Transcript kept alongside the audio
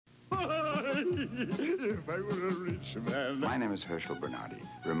If I were a rich man. My name is Herschel Bernardi,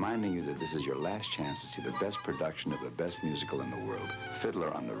 reminding you that this is your last chance to see the best production of the best musical in the world,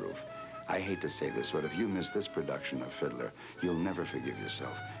 Fiddler on the Roof. I hate to say this, but if you miss this production of Fiddler, you'll never forgive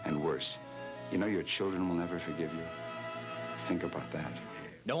yourself. And worse, you know your children will never forgive you? Think about that.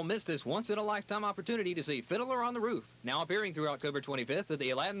 Don't miss this once-in-a-lifetime opportunity to see Fiddler on the Roof. Now appearing through October 25th at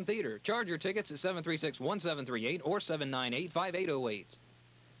the Aladdin Theater. Charge your tickets at 736-1738 or 798-5808.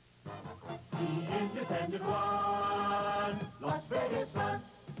 The independent one, Las Vegas Sun.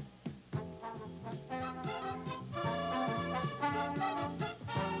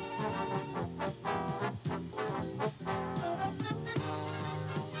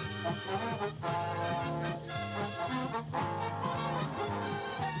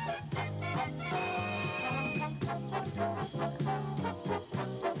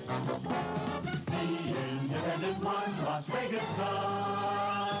 Las Vegas Sun.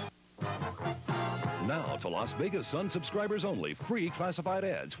 Now to Las Vegas Sun subscribers only, free classified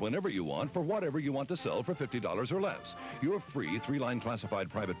ads whenever you want for whatever you want to sell for $50 or less. Your free 3-line classified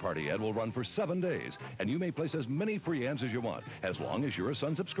private party ad will run for 7 days, and you may place as many free ads as you want, as long as you're a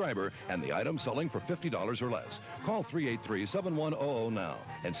Sun subscriber and the item selling for $50 or less. Call 383-7100 now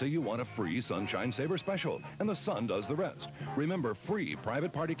and say you want a free Sunshine Saver special, and the Sun does the rest. Remember, free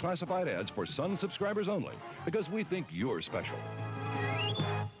private party classified ads for Sun subscribers only, because we think you're special.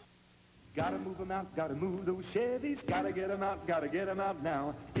 Gotta move them out, gotta move those Chevys, gotta get them out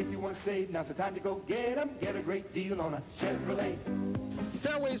now. If you want to save, now's the time to go get them. Get a great deal on a Chevrolet.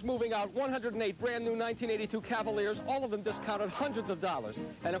 Fairway's moving out 108 brand new 1982 Cavaliers, all of them discounted hundreds of dollars.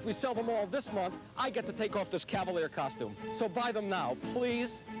 And if we sell them all this month, I get to take off this Cavalier costume. So buy them now,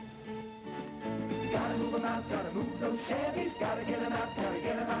 please. Gotta move them out, gotta move those Chevys, gotta get them out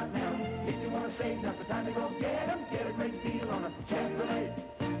now. If you want to save, now's the time to go get them. Get a great deal on a Chevrolet.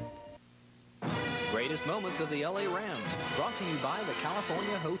 Greatest moments of the LA Rams, brought to you by the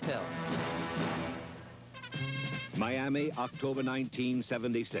California Hotel. Miami, October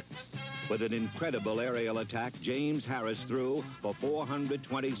 1976. With an incredible aerial attack, James Harris threw for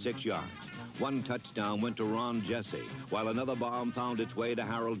 426 yards. One touchdown went to Ron Jesse, while another bomb found its way to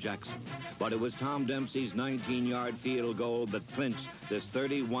Harold Jackson. But it was Tom Dempsey's 19-yard field goal that clinched this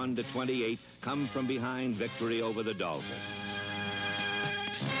 31-28 come-from-behind victory over the Dolphins.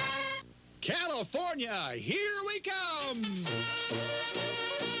 California, here we come!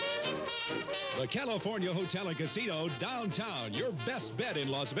 The California Hotel and Casino downtown. Your best bet in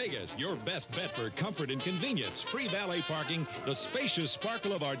Las Vegas. Your best bet for comfort and convenience. Free valet parking. The spacious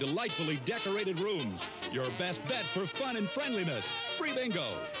sparkle of our delightfully decorated rooms. Your best bet for fun and friendliness. Free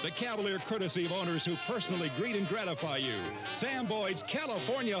bingo. The cavalier courtesy of owners who personally greet and gratify you. Sam Boyd's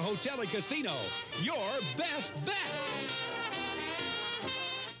California Hotel and Casino. Your best bet.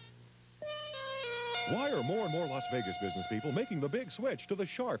 Why are more and more Las Vegas business people making the big switch to the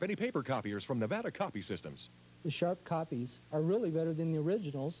Sharp Any Paper copiers from Nevada Copy Systems? The Sharp copies are really better than the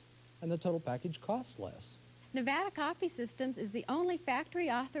originals, and the total package costs less. Nevada Copy Systems is the only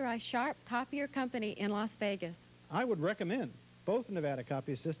factory-authorized Sharp copier company in Las Vegas. I would recommend both Nevada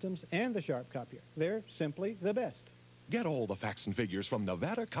Copy Systems and the Sharp copier. They're simply the best. Get all the facts and figures from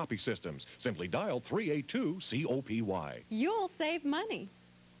Nevada Copy Systems. Simply dial 382-COPY. You'll save money.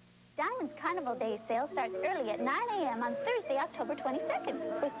 Diamond's Carnival Day sale starts early at 9 a.m. on Thursday, October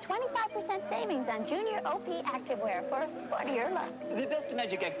 22nd, with 25% savings on Junior OP activewear for a sportier look. The best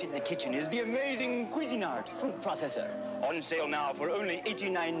magic act in the kitchen is the amazing Cuisinart food processor. On sale now for only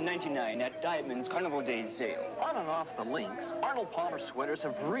 $89.99 at Diamond's Carnival Day sale. On and off the links, Arnold Palmer sweaters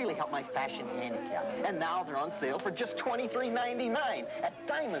have really helped my fashion handicap. And now they're on sale for just $23.99 at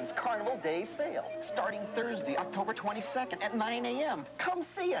Diamond's Carnival Day sale. Starting Thursday, October 22nd at 9 a.m. Come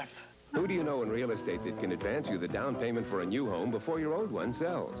see us. Who do you know in real estate that can advance you the down payment for a new home before your old one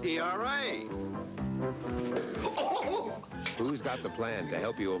sells? ERA. Who's got the plan to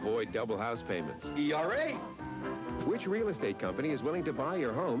help you avoid double house payments? ERA. Which real estate company is willing to buy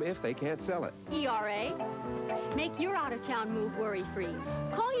your home if they can't sell it? ERA. Make your out-of-town move worry-free.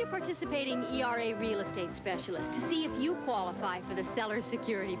 Call your participating ERA real estate specialist to see if you qualify for the seller's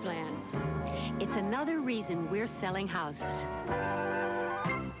security plan. It's another reason we're selling houses.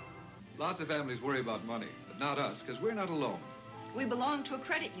 Lots of families worry about money, but not us, because we're not alone. We belong to a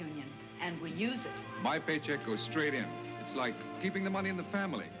credit union, and we use it. My paycheck goes straight in. It's like keeping the money in the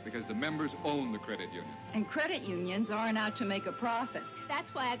family, because the members own the credit union. And credit unions aren't out to make a profit.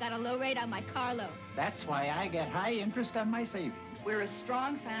 That's why I got a low rate on my car loan. That's why I get high interest on my savings. We're a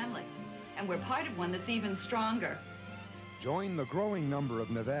strong family, and we're part of one that's even stronger. Join the growing number of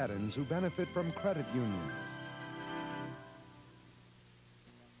Nevadans who benefit from credit unions.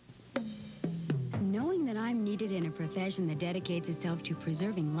 needed in a profession that dedicates itself to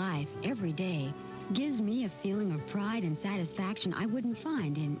preserving life every day gives me a feeling of pride and satisfaction I wouldn't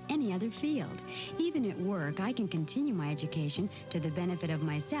find in any other field. Even at work, I can continue my education to the benefit of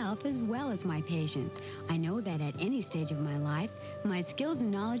myself as well as my patients. I know that at any stage of my life, my skills and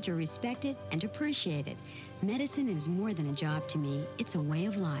knowledge are respected and appreciated. Medicine is more than a job to me. It's a way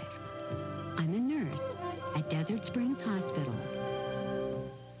of life. I'm a nurse at Desert Springs Hospital.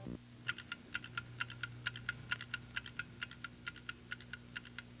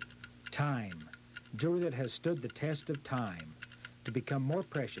 Time. Jewelry that has stood the test of time to become more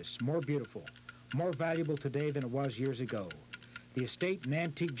precious, more beautiful, more valuable today than it was years ago. The Estate and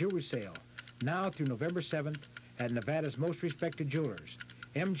Antique Jewelry Sale, now through November 7th at Nevada's most respected jewelers,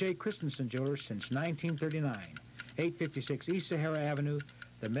 M.J. Christensen Jewelers since 1939, 856 East Sahara Avenue,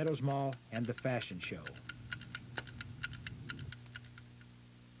 the Meadows Mall, and the Fashion Show.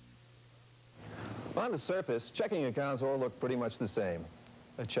 On the surface, checking accounts all look pretty much the same.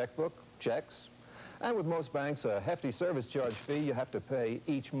 A checkbook, checks, and with most banks, a hefty service charge fee you have to pay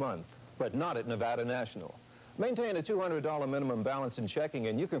each month, but not at Nevada National. Maintain a $200 minimum balance in checking,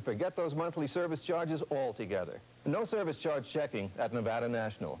 and you can forget those monthly service charges altogether. No service charge checking at Nevada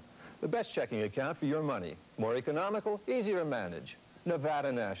National. The best checking account for your money. More economical, easier to manage.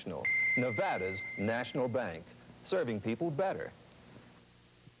 Nevada National. Nevada's national bank. Serving people better.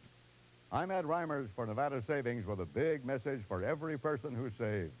 I'm Ed Reimers for Nevada Savings with a big message for every person who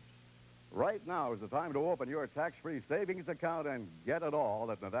saves. Right now is the time to open your tax-free savings account and get it all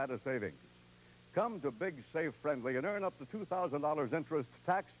at Nevada Savings. Come to Big Safe Friendly and earn up to $2,000 interest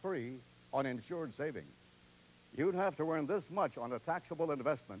tax-free on insured savings. You'd have to earn this much on a taxable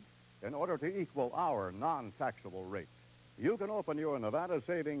investment in order to equal our non-taxable rate. You can open your Nevada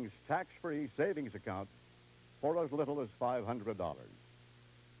Savings tax-free savings account for as little as $500.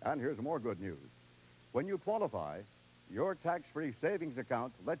 And here's more good news. When you qualify, your tax-free savings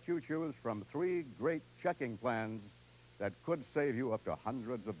account lets you choose from 3 great checking plans that could save you up to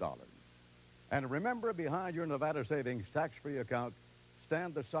hundreds of dollars. And remember, behind your Nevada Savings tax-free account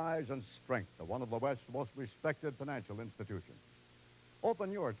stand the size and strength of one of the West's most respected financial institutions.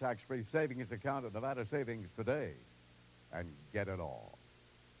 Open your tax-free savings account at Nevada Savings today and get it all.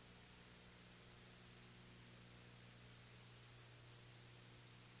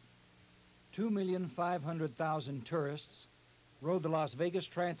 $2,500,000 tourists rode the Las Vegas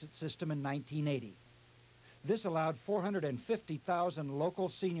transit system in 1980. This allowed 450,000 local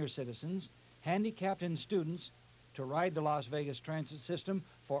senior citizens, handicapped and students, to ride the Las Vegas transit system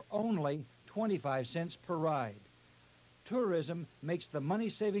for only 25 cents per ride. Tourism makes the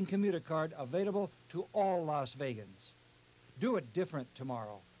money-saving commuter card available to all Las Vegans. Do it different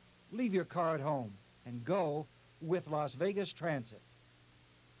tomorrow. Leave your car at home and go with Las Vegas Transit.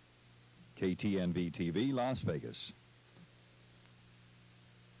 KTNV-TV, Las Vegas.